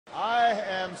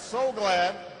am so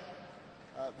glad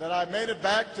that I made it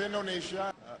back to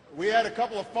Indonesia. We had a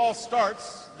couple of false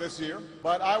starts this year,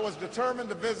 but I was determined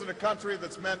to visit a country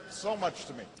that's meant so much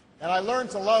to me. And I learned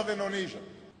to love Indonesia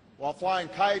while flying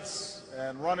kites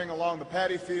and running along the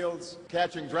paddy fields,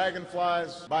 catching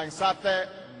dragonflies, buying sate,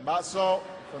 bakso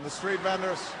from the street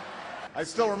vendors. I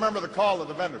still remember the call of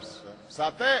the vendors.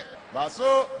 Sate,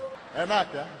 bakso,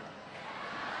 enak ya.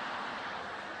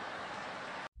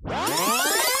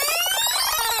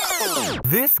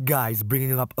 This guy's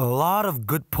bringing up a lot of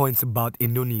good points about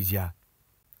Indonesia.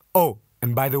 Oh,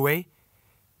 and by the way,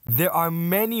 there are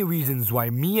many reasons why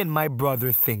me and my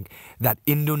brother think that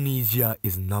Indonesia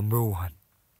is number one.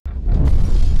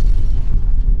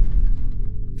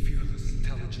 Fearless,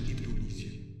 intelligent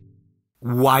Indonesian.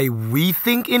 Why we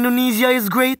think Indonesia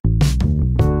is great?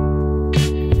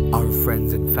 Our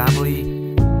friends and family,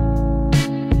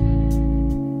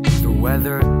 the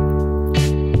weather,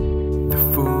 the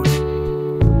food.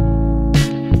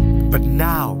 But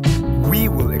now, we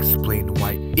will explain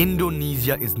why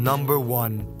Indonesia is number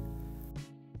one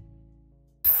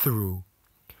through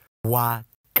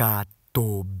Wakatobi.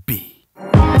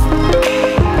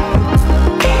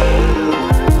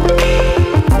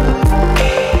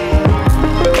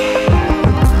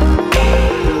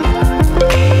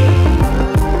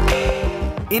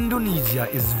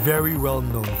 Indonesia is very well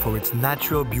known for its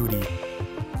natural beauty,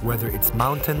 whether it's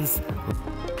mountains,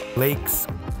 lakes,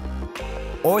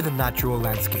 or the natural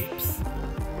landscapes.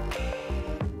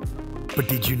 But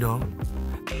did you know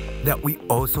that we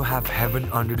also have heaven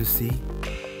under the sea?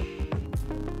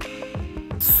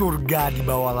 Surga di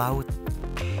bawah laut.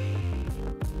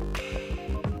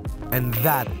 And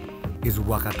that is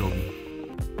Wakatobi.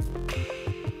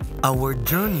 Our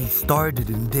journey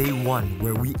started in day one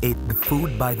where we ate the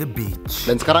food by the beach.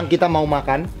 Dan sekarang kita mau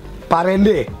makan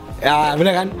parende. Ya,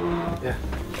 bener kan? ya.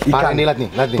 Ikan. Parende, lihat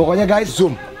nih. Pokoknya guys,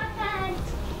 zoom.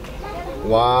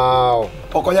 Wow.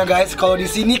 Pokoknya guys, kalau di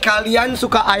sini kalian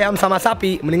suka ayam sama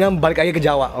sapi, mendingan balik aja ke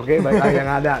Jawa, oke? Balik aja,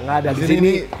 nggak ada. Di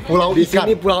sini pulau di ikan.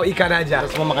 sini pulau ikan aja.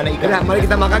 Terus mau makannya ikan. Nah, mari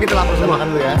kita makan, kita lapar semua.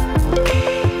 Makan dulu ya.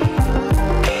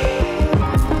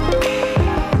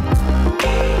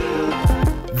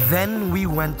 Then we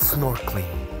went snorkeling.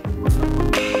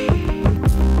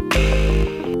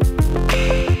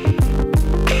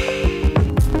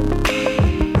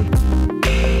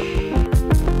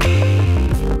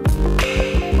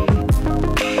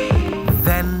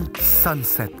 Then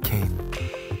sunset came.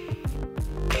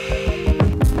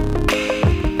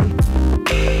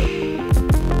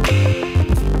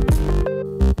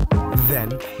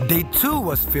 Then day 2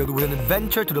 was filled with an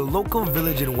adventure to the local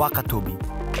village in Wakatobi.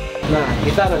 Nah,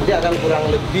 kita nanti akan kurang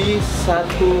lebih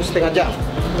 1,5 jam.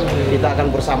 Kita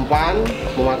akan bersampan,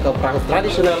 memakai perahu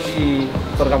tradisional di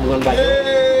perkampungan Bajo.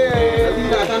 Nanti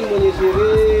kita akan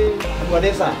menyisiri sebuah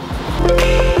desa.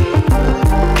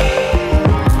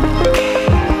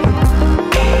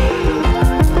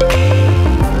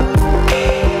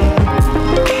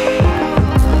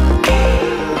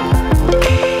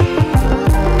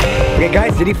 Oke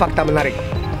guys, jadi fakta menarik.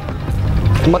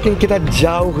 Semakin kita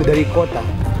jauh dari kota,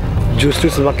 justru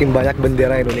semakin banyak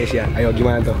bendera Indonesia. Ayo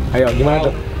gimana tuh?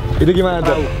 Itu gimana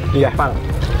tuh? Iya. Kapal.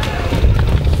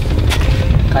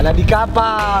 Karena di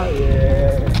kapal.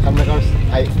 Yeah. Kan mereka harus,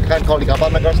 kan kalau di kapal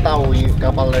mereka harus tahu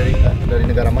kapal dari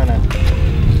negara mana.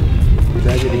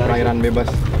 Bisa aja di perairan bebas.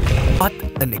 What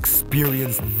an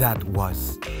experience that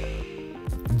was.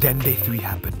 Then day 3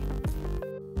 happened.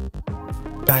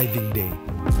 Diving day.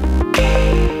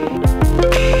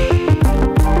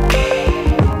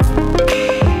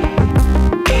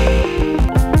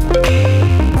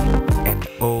 And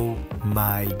oh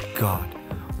my God,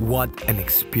 what an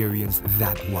experience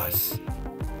that was.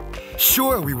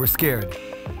 Sure, we were scared,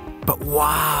 but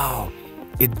wow,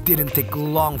 it didn't take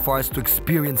long for us to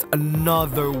experience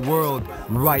another world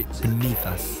right beneath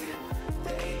us.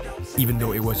 Even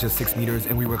though it was just 6 meters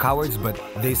and we were cowards, but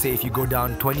they say if you go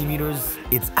down 20 meters,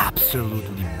 it's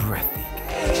absolutely breathtaking.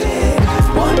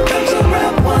 One comes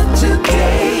around, one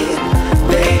today.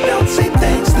 They don't see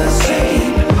things the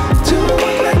same. Two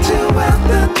walk like two out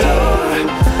the door.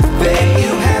 Then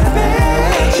you have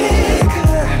magic.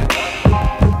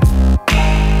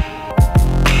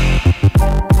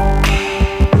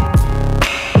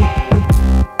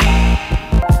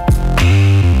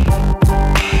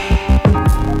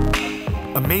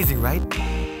 Amazing, right?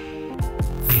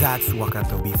 That's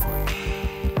Wakatobi for you.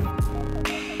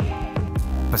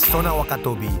 Pesona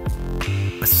Wakatobi,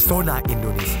 Pesona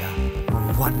Indonesia,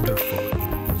 wonderful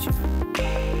Indonesia.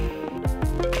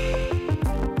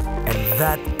 And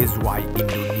that is why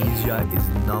Indonesia is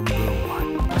number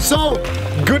one. So,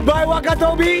 goodbye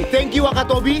Wakatobi. Thank you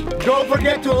Wakatobi. Don't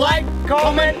forget to like,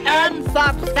 comment, and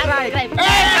subscribe.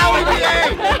 Kau ini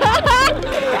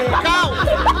kau.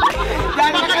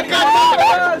 Makan kau.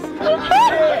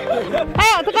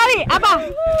 Sekali apa?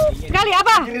 Sekali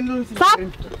apa?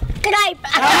 Subscribe.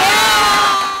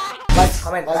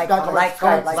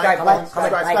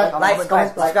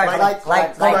 Like,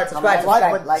 comment,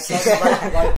 subscribe.